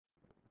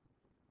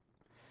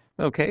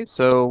Okay,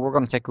 so we're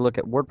going to take a look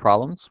at word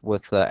problems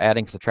with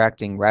adding,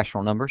 subtracting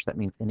rational numbers. That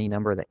means any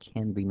number that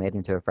can be made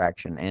into a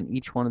fraction. And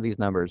each one of these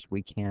numbers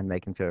we can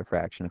make into a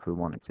fraction if we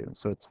wanted to.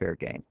 So it's fair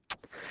game.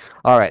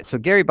 All right, so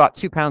Gary bought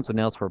 2 pounds of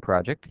nails for a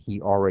project.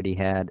 He already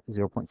had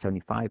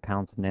 0.75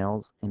 pounds of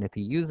nails. And if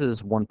he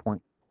uses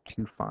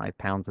 1.25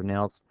 pounds of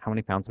nails, how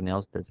many pounds of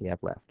nails does he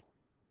have left?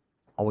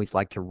 Always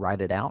like to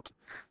write it out.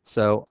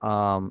 So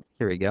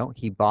here we go.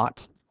 He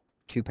bought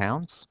 2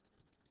 pounds.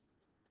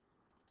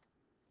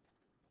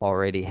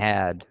 Already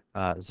had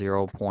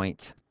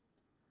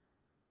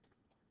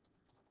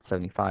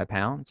 0.75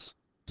 pounds,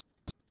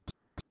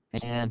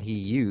 and he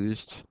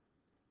used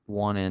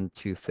 1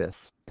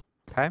 2/5.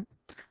 Okay,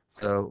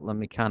 so let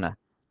me kind of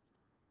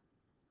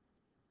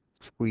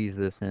squeeze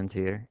this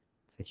into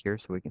here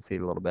so we can see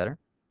it a little better.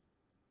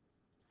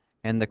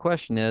 And the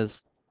question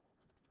is,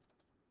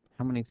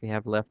 how many does he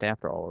have left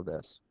after all of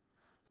this?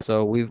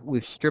 So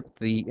we've stripped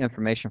the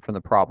information from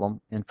the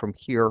problem, and from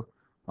here,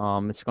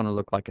 it's going to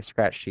look like a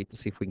scratch sheet to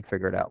see if we can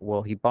figure it out.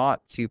 Well, he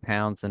bought 2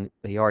 pounds, and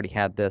he already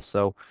had this,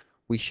 so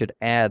we should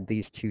add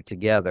these two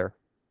together.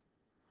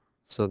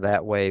 So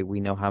that way we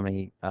know how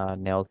many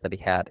nails that he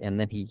had. And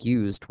then he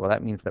used, well,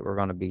 that means that we're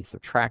going to be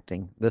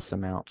subtracting this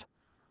amount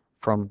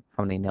from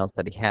the nails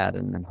that he had.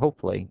 And then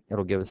hopefully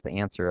it'll give us the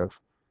answer of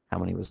how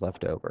many was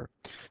left over.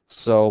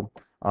 So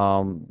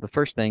the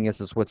first thing is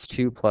what's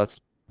 2 plus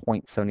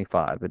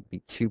 0.75? It'd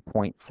be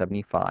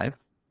 2.75.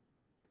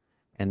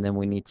 And then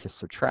we need to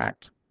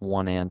subtract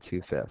 1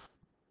 2/5.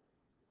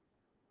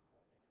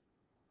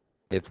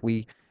 If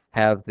we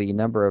have the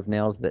number of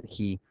nails that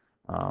he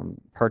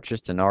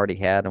purchased and already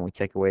had, and we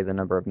take away the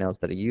number of nails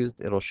that he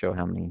used, it'll show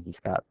how many he's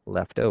got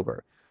left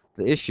over.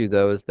 The issue,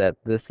 though, is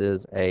that this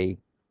is a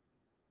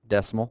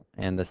decimal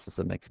and this is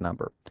a mixed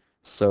number.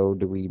 So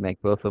do we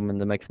make both of them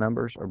into mixed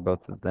numbers or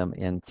both of them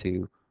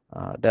into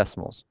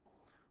decimals?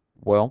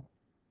 Well,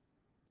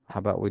 how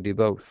about we do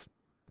both?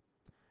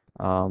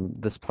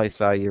 This place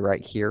value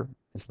right here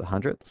is the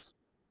hundredths.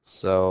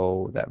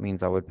 So that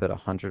means I would put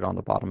 100 on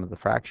the bottom of the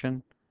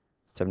fraction.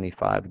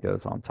 75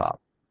 goes on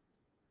top.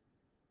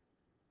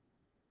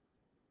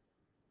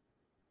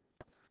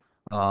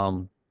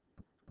 On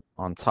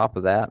top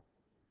of that,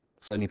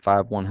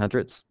 75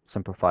 1/100ths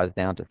simplifies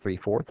down to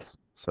 3/4,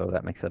 so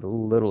that makes it a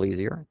little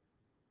easier.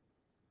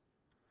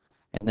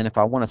 And then if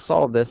I want to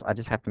solve this, I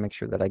just have to make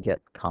sure that I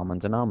get common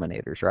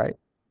denominators, right?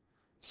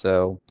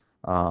 So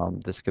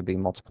this could be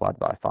multiplied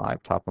by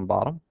 5, top and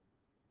bottom,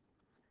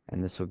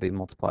 and this would be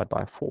multiplied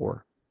by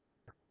 4,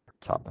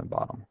 top and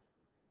bottom.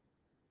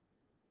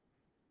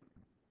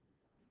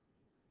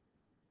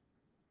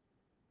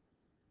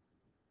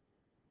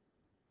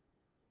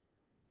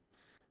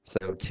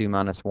 So 2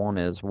 minus 1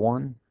 is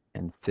 1,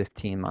 and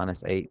 15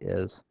 minus 8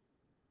 is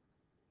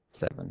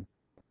 7.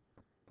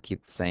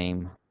 Keep the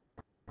same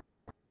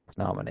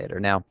denominator.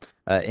 Now,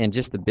 in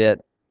just a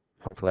bit,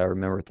 hopefully I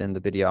remember at the end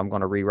of the video, I'm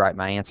going to rewrite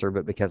my answer,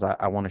 but because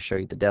I want to show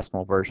you the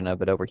decimal version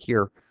of it over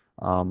here,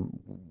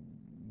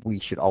 we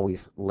should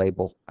always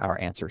label our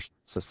answers.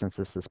 So since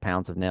this is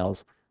pounds of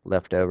nails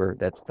left over,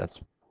 that's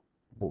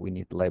what we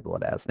need to label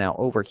it as. Now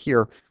over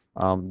here,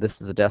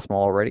 this is a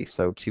decimal already,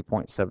 so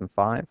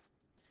 2.75,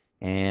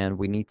 and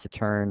we need to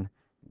turn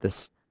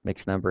this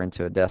mixed number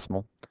into a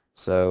decimal.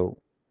 So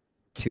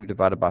 2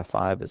 divided by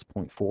 5 is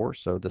 0.4,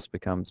 so this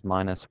becomes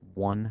minus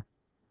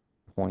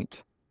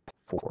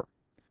 1.4.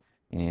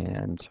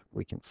 And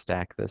we can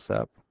stack this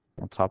up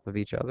on top of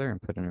each other and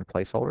put in a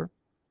placeholder.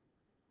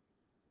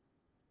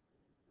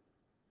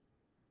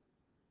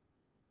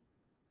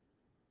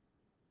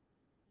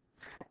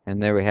 And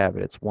there we have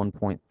it. It's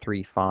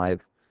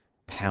 1.35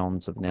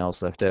 pounds of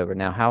nails left over.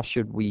 Now, how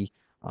should we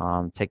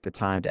take the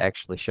time to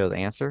actually show the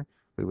answer?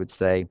 We would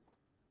say,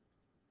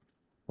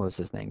 what was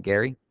his name?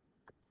 Gary?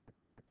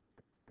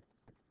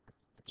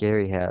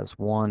 Gary has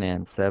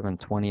 1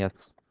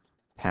 7/20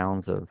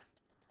 pounds of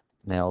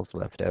nails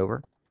left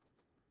over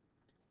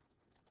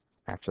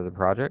after the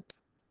project.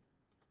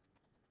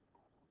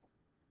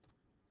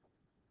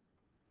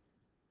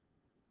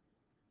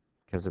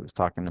 Because it was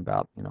talking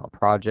about, a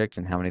project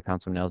and how many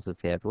pounds of nails does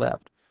he have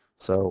left.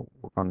 So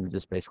we're going to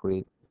just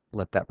basically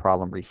let that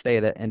problem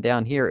restate it. And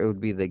down here, it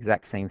would be the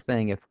exact same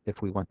thing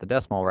if we went the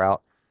decimal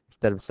route.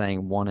 Instead of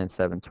saying 1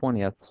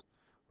 7/20,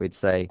 we'd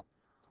say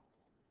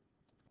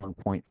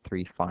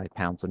 1.35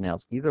 pounds of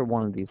nails. Either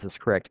one of these is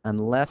correct,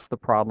 unless the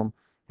problem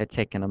had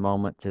taken a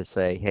moment to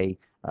say, hey,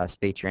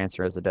 state your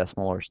answer as a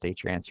decimal or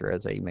state your answer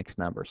as a mixed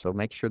number. So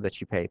make sure that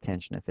you pay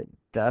attention. If it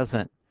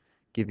doesn't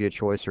give you a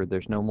choice or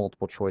there's no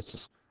multiple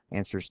choices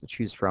answers to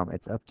choose from,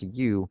 it's up to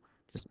you.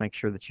 Just make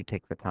sure that you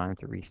take the time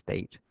to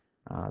restate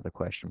the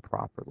question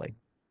properly.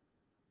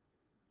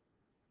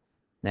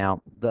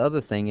 Now, the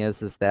other thing is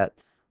that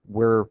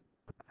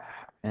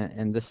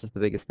and this is the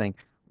biggest thing,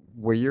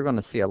 where you're going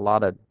to see a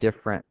lot of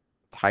different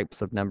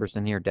types of numbers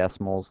in here,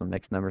 decimals and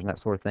mixed numbers and that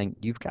sort of thing,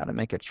 you've got to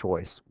make a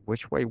choice.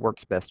 Which way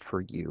works best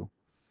for you?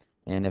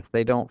 And if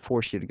they don't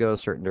force you to go a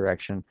certain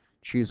direction,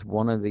 choose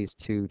one of these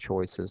two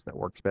choices that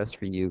works best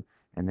for you,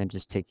 and then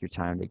just take your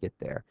time to get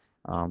there.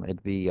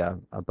 It'd be a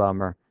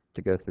bummer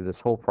to go through this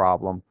whole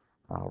problem,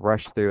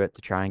 rush through it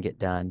to try and get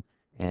done,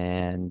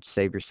 and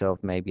save yourself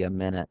maybe a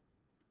minute,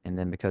 and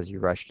then because you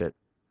rushed it,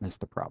 that's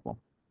the problem.